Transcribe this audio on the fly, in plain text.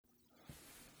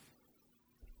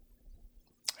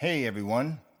Hey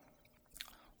everyone,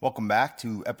 welcome back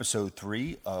to episode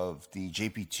 3 of the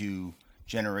JP2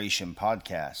 Generation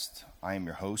podcast. I am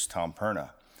your host, Tom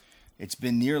Perna. It's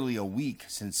been nearly a week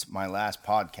since my last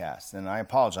podcast, and I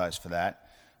apologize for that.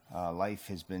 Life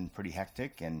has been pretty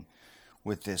hectic, and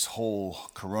with this whole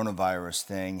coronavirus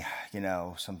thing,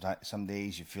 some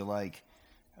days you feel like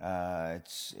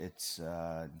it's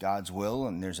God's will,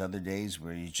 and there's other days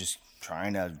where you're just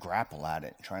trying to grapple at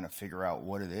it, trying to figure out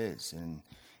what it is. And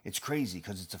it's crazy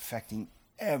because it's affecting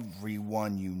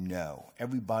everyone you know.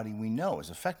 Everybody we know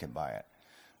is affected by it.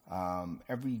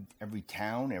 Every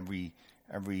town,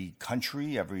 every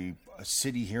country, every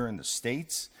city here in the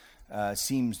States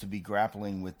seems to be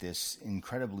grappling with this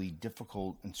incredibly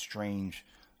difficult and strange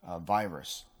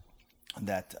virus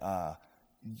that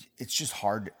it's just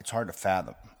hard. It's hard to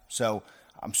fathom. So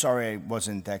I'm sorry I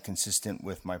wasn't that consistent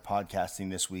with my podcasting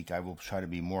this week. I will try to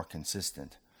be more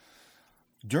consistent.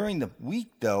 During the week,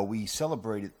 though, we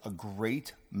celebrated a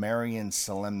great Marian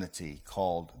solemnity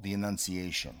called the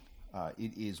Annunciation.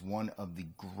 It is one of the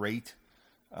great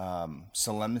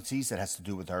solemnities that has to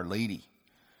do with Our Lady.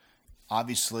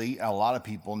 Obviously, a lot of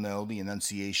people know the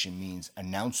Annunciation means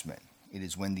announcement. It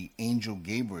is when the angel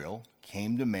Gabriel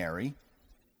came to Mary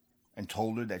and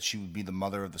told her that she would be the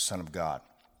mother of the Son of God.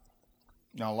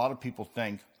 Now, a lot of people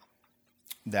think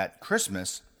that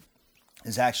Christmas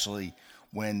is actually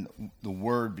when the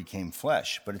Word became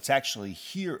flesh, but it's actually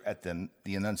here at the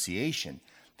Annunciation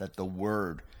that the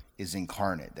Word is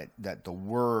incarnate, that the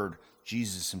Word,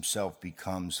 Jesus himself,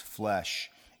 becomes flesh.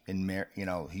 He's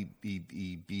a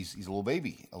little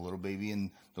baby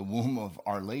in the womb of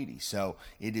Our Lady. So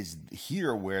it is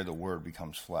here where the Word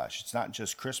becomes flesh. It's not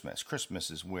just Christmas. Christmas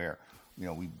is where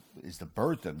is the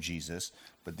birth of Jesus,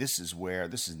 but this is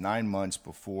 9 months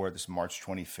before. This is March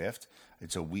 25th.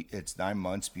 It's 9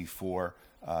 months before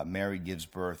Mary gives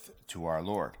birth to our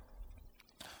Lord.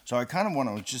 So I kind of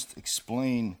want to just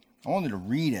explain. I wanted to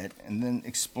read it and then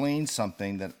explain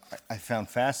something that I found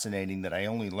fascinating that I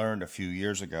only learned a few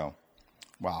years ago.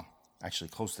 Well, actually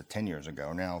close to 10 years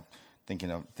ago now,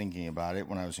 thinking about it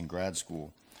when I was in grad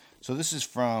school. So this is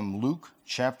from Luke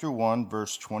chapter 1,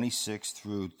 verse 26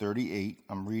 through 38.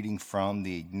 I'm reading from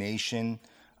the Ignatius,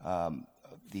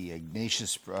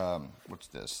 what's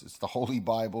this? It's the Holy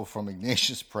Bible from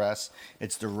Ignatius Press.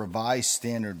 It's the Revised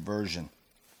Standard Version.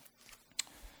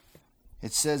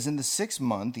 It says, in the 6th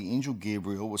month, the angel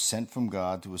Gabriel was sent from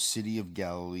God to a city of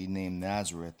Galilee named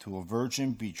Nazareth to a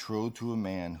virgin betrothed to a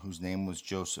man whose name was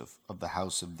Joseph of the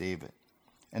house of David,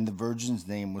 and the virgin's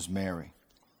name was Mary.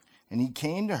 And he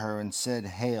came to her and said,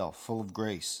 Hail, full of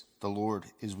grace, the Lord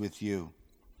is with you.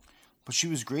 But she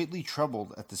was greatly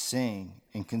troubled at the saying,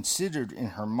 and considered in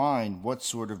her mind what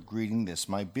sort of greeting this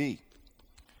might be.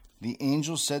 The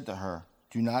angel said to her,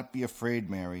 Do not be afraid,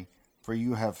 Mary, for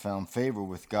you have found favor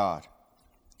with God.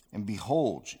 And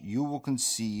behold, you will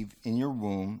conceive in your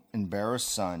womb and bear a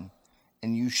son,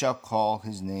 and you shall call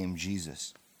his name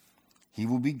Jesus. He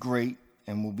will be great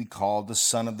and will be called the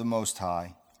Son of the Most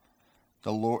High.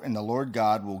 The Lord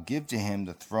God will give to him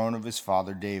the throne of his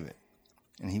father David,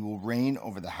 and he will reign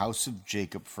over the house of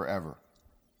Jacob forever,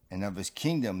 and of his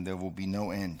kingdom there will be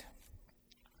no end.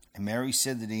 And Mary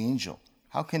said to the angel,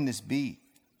 How can this be,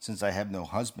 since I have no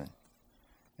husband?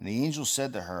 And the angel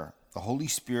said to her, The Holy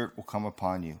Spirit will come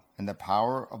upon you, and the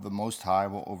power of the Most High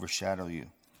will overshadow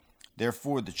you.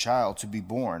 Therefore the child to be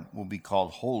born will be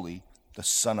called Holy, the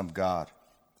Son of God.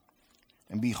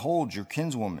 And behold, your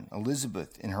kinswoman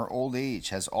Elizabeth in her old age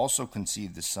has also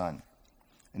conceived a son.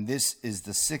 And this is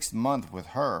the 6th month with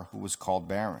her who was called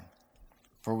barren.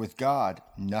 For with God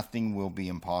nothing will be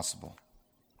impossible.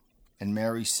 And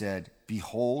Mary said,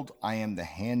 Behold, I am the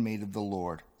handmaid of the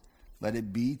Lord. Let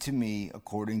it be to me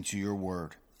according to your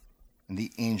word. And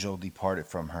the angel departed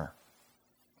from her.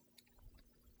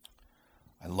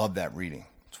 I love that reading.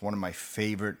 It's one of my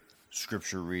favorite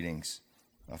scripture readings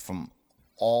from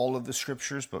all of the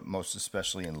scriptures, but most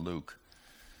especially in Luke.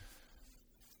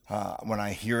 When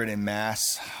I hear it in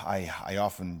Mass, I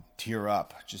often tear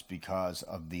up just because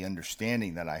of the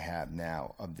understanding that I have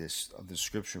now of this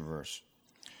scripture verse.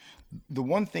 The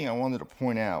one thing I wanted to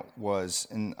point out was,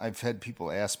 and I've had people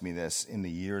ask me this in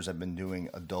the years I've been doing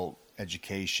adult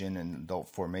education and adult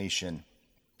formation,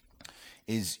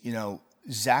 is,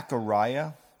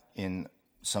 Zechariah in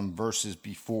some verses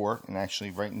before, and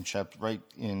actually right in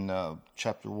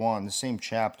chapter 1, the same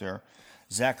chapter,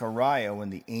 Zechariah, when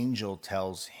the angel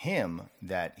tells him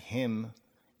that he and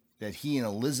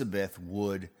Elizabeth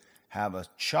would have a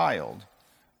child,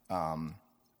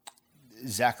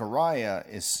 Zechariah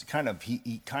is kind of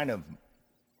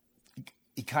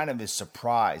is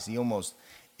surprised. He almost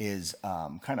is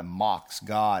kind of mocks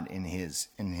God in his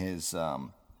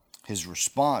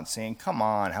response, saying, "Come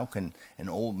on, how can an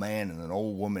old man and an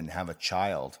old woman have a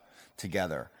child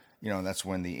together?" That's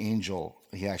when the angel,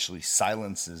 he actually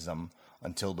silences them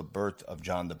until the birth of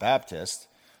John the Baptist.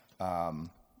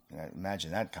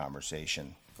 Imagine that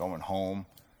conversation, going home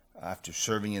after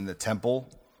serving in the temple,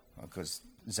 because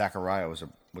Zechariah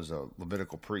was a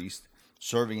Levitical priest,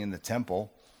 serving in the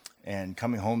temple, and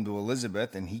coming home to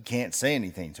Elizabeth, and he can't say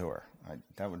anything to her.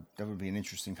 That would be an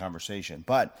interesting conversation.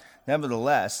 But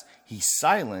nevertheless, he's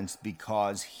silenced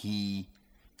because he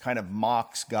kind of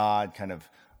mocks God. Kind of,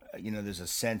 there's a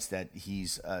sense that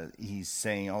he's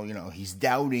saying, he's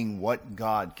doubting what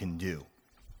God can do.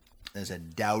 There's a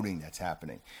doubting that's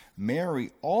happening.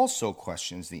 Mary also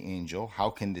questions the angel, "How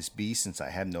can this be since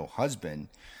I have no husband?"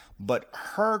 But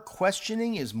her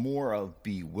questioning is more of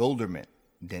bewilderment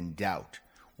than doubt,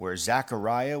 where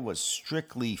Zechariah was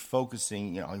strictly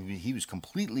focusing, he was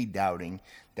completely doubting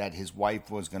that his wife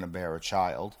was going to bear a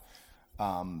child,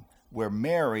 where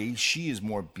Mary, she is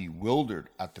more bewildered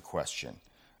at the question.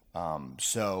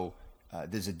 So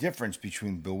there's a difference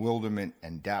between bewilderment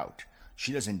and doubt.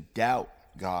 She doesn't doubt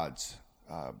God's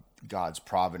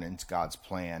providence, God's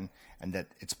plan, and that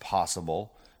it's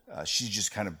possible. She's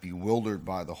just kind of bewildered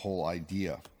by the whole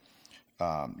idea.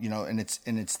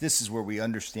 This is where we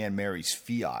understand Mary's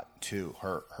fiat too,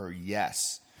 her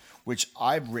yes, which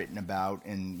I've written about,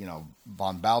 and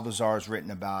Von Balthazar's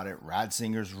written about it,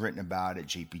 Ratzinger's written about it,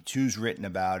 JP2's written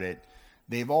about it.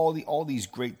 They've all these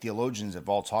great theologians have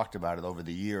all talked about it over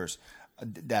the years,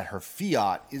 that her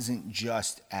fiat isn't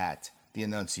just at the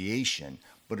Annunciation,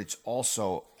 but it's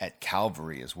also at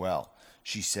Calvary as well.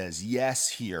 She says yes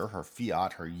here, her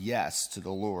fiat, her yes to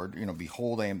the Lord.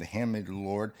 Behold, I am the handmaid of the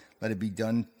Lord. Let it be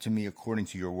done to me according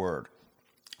to your word.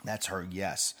 That's her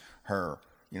yes. Her,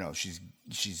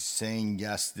 she's saying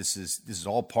yes. This is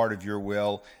all part of your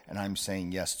will, and I'm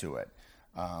saying yes to it.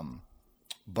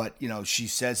 But she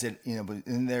says it. But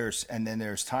then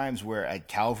there's times where at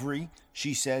Calvary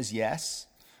she says yes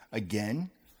again.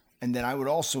 And then I would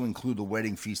also include the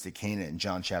wedding feast at Cana in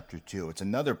John chapter 2. It's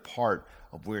another part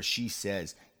of where she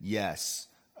says yes.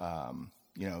 Where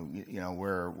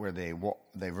they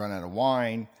run out of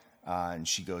wine, and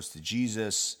she goes to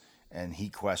Jesus, and he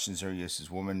questions her. He says,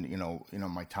 "Woman,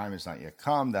 my time has not yet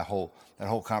come." That whole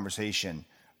conversation.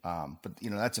 But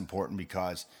that's important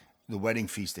because the wedding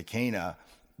feast at Cana,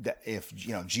 that if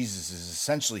Jesus is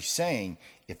essentially saying,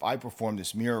 if I perform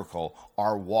this miracle,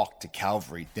 our walk to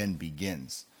Calvary then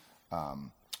begins.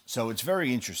 So it's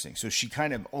very interesting. So she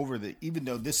kind of even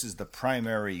though this is the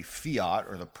primary fiat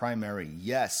or the primary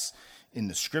yes in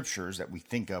the scriptures that we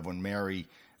think of when Mary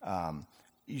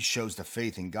shows the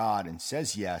faith in God and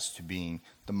says yes to being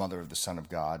the mother of the Son of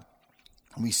God,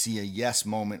 we see a yes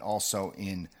moment also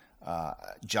in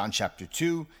John chapter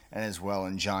 2 and as well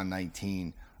in John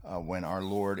 19 when our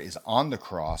Lord is on the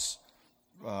cross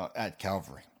at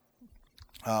Calvary.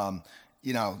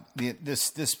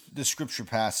 This scripture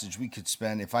passage we could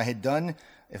spend. If I had done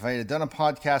a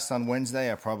podcast on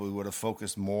Wednesday, I probably would have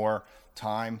focused more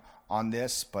time on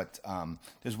this. But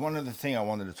there's one other thing I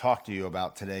wanted to talk to you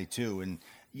about today too. And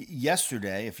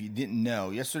yesterday, if you didn't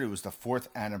know, yesterday was the 4th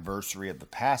anniversary of the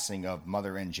passing of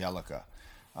Mother Angelica.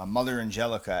 Mother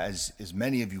Angelica, as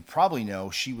many of you probably know,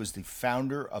 she was the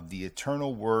founder of the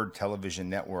Eternal Word television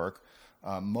network,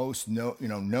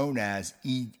 known as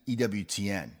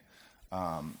EWTN.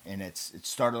 And it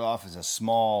started off as a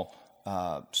small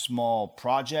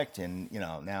project, and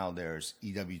now there's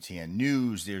EWTN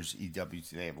News, there's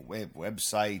they have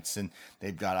websites, and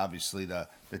they've got obviously the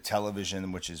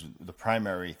television, which is the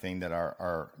primary thing that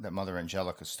that Mother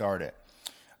Angelica started.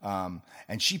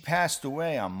 And she passed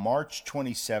away on March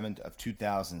 27th of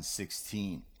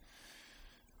 2016.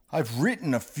 I've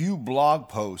written a few blog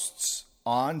posts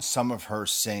on some of her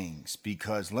sayings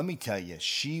because let me tell you,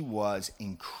 she was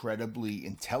incredibly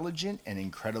intelligent and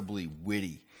incredibly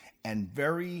witty and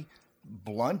very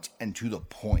blunt and to the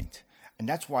point. And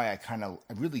that's why I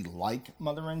really like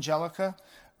Mother Angelica,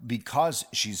 because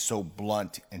she's so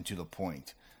blunt and to the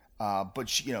point. But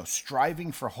she,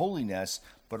 striving for holiness,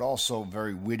 but also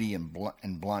very witty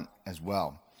and blunt as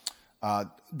well.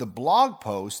 The blog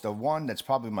post, the one that's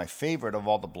probably my favorite of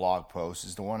all the blog posts,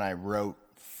 is the one I wrote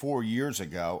 4 years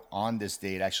ago on this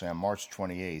date, actually on March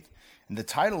 28th. And the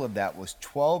title of that was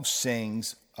 12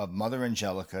 Sayings of Mother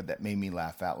Angelica That Made Me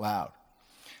Laugh Out Loud.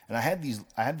 And I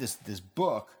had this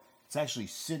book. It's actually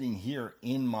sitting here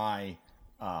in my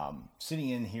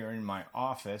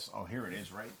office. Oh, here it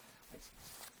is, right?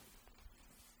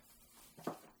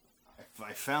 I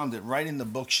I found it right in the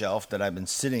bookshelf that I've been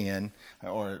sitting in,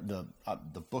 or the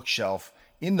bookshelf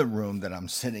in the room that I'm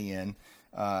sitting in,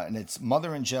 and it's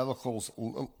Mother Angelica's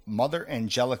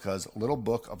Little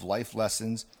Book of Life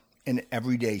Lessons in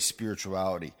Everyday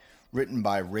Spirituality, written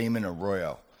by Raymond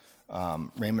Arroyo.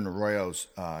 Raymond Arroyo's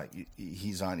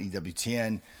he's on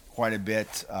EWTN quite a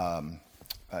bit.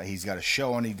 He's got a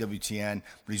show on EWTN,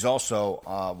 but he's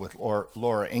also with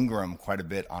Laura Ingraham quite a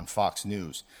bit on Fox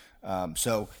News.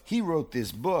 So he wrote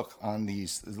this book on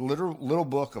these little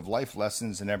book of life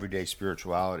lessons in everyday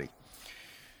spirituality.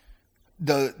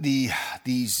 These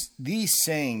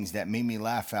sayings that made me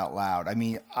laugh out loud. I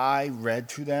mean, I read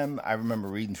through them. I remember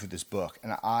reading through this book,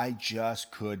 and I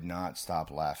just could not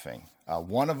stop laughing.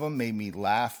 One of them made me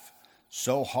laugh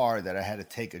so hard that I had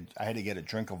to get a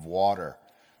drink of water,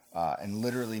 and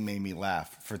literally made me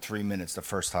laugh for 3 minutes the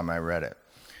first time I read it.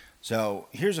 So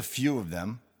here's a few of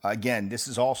them. Again, this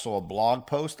is also a blog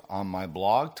post on my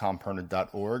blog,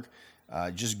 tomperna.org.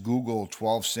 Just Google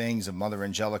 12 sayings of Mother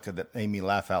Angelica that made me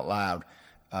laugh out loud,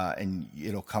 and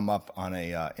it'll come up on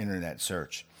a internet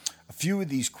search. A few of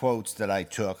these quotes that I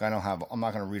took, I'm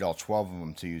not going to read all 12 of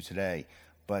them to you today,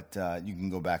 but you can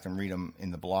go back and read them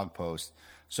in the blog post.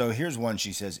 So here's one.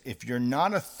 She says, "If you're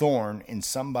not a thorn in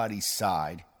somebody's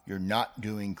side, you're not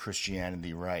doing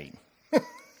Christianity right."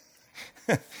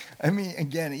 I mean,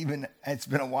 again, even it's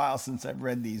been a while since I've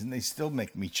read these, and they still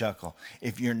make me chuckle.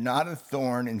 If you're not a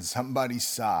thorn in somebody's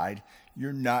side,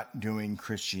 you're not doing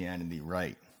Christianity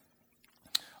right.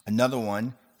 Another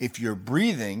one, if you're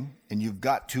breathing and you've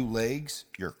got 2 legs,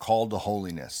 you're called to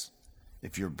holiness.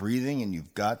 If you're breathing and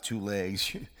you've got 2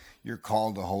 legs, you're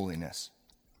called to holiness.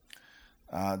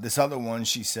 This other one,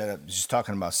 she said, she's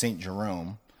talking about St.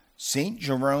 Jerome. St.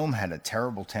 Jerome had a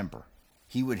terrible temper.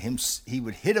 He would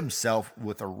hit himself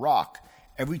with a rock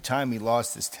every time he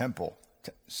lost his temper.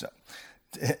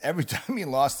 Every time he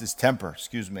lost his temper,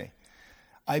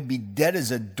 I'd be dead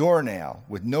as a doornail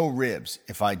with no ribs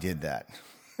if I did that.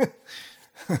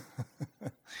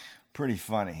 Pretty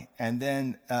funny. And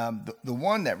then the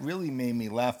one that really made me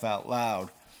laugh out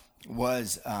loud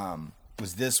was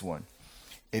this one.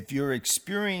 If you're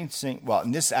experiencing,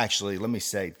 and this actually, let me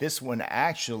say, this one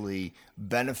actually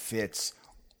benefits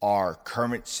our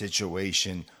current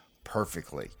situation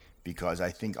perfectly, because I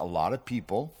think a lot of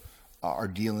people are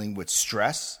dealing with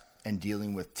stress and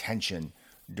dealing with tension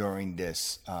during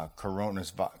this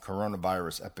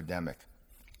coronavirus epidemic,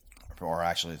 or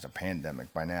actually it's a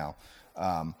pandemic by now.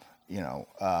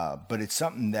 But it's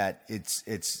something that it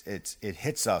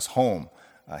hits us home,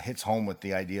 hits home with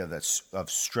the idea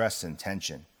of stress and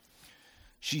tension.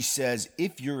 She says,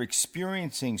 if you're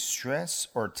experiencing stress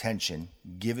or tension,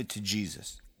 give it to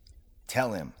Jesus.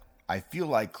 Tell him, I feel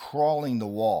like crawling the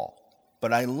wall,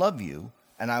 but I love you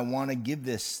and I want to give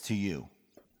this to you.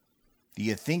 Do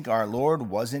you think our Lord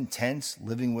wasn't tense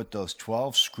living with those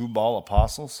 12 screwball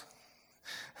apostles?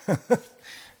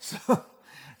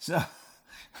 So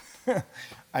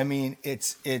I mean,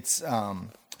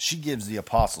 she gives the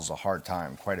apostles a hard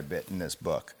time quite a bit in this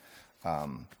book.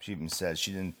 She even says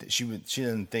she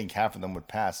didn't think half of them would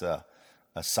pass a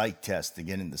psych test to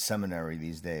get into seminary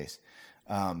these days.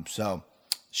 So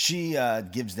she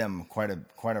gives them quite a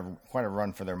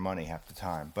run for their money half the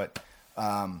time. But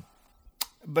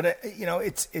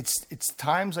it's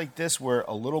times like this where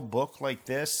a little book like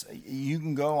this, you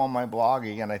can go on my blog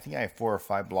again. I think I have 4 or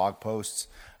 5 blog posts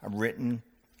I've written.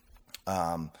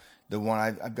 The one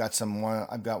I've got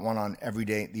one on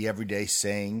the everyday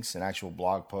sayings, an actual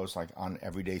blog post like on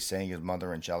everyday saying of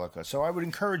Mother Angelica. So I would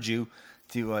encourage you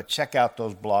to check out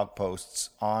those blog posts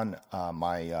on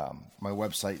my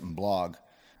website and blog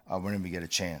whenever you get a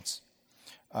chance.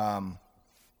 I'm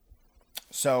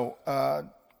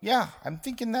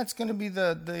thinking that's going to be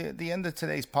the end of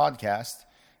today's podcast.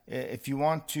 If you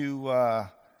want to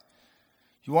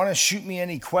shoot me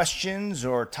any questions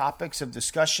or topics of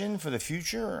discussion for the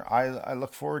future, I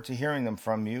look forward to hearing them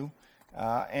from you.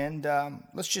 And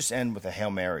let's just end with a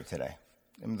Hail Mary today.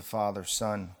 In the name of the Father,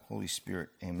 Son, Holy Spirit,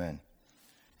 amen.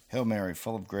 Hail Mary,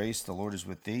 full of grace, the Lord is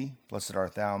with thee. Blessed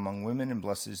art thou among women, and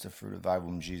blessed is the fruit of thy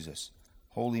womb, Jesus.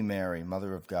 Holy Mary,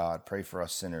 Mother of God, pray for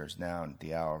us sinners now and at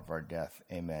the hour of our death.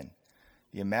 Amen.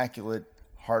 The Immaculate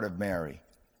Heart of Mary,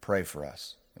 pray for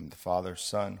us. In the name of the Father,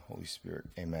 Son, Holy Spirit,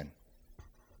 amen.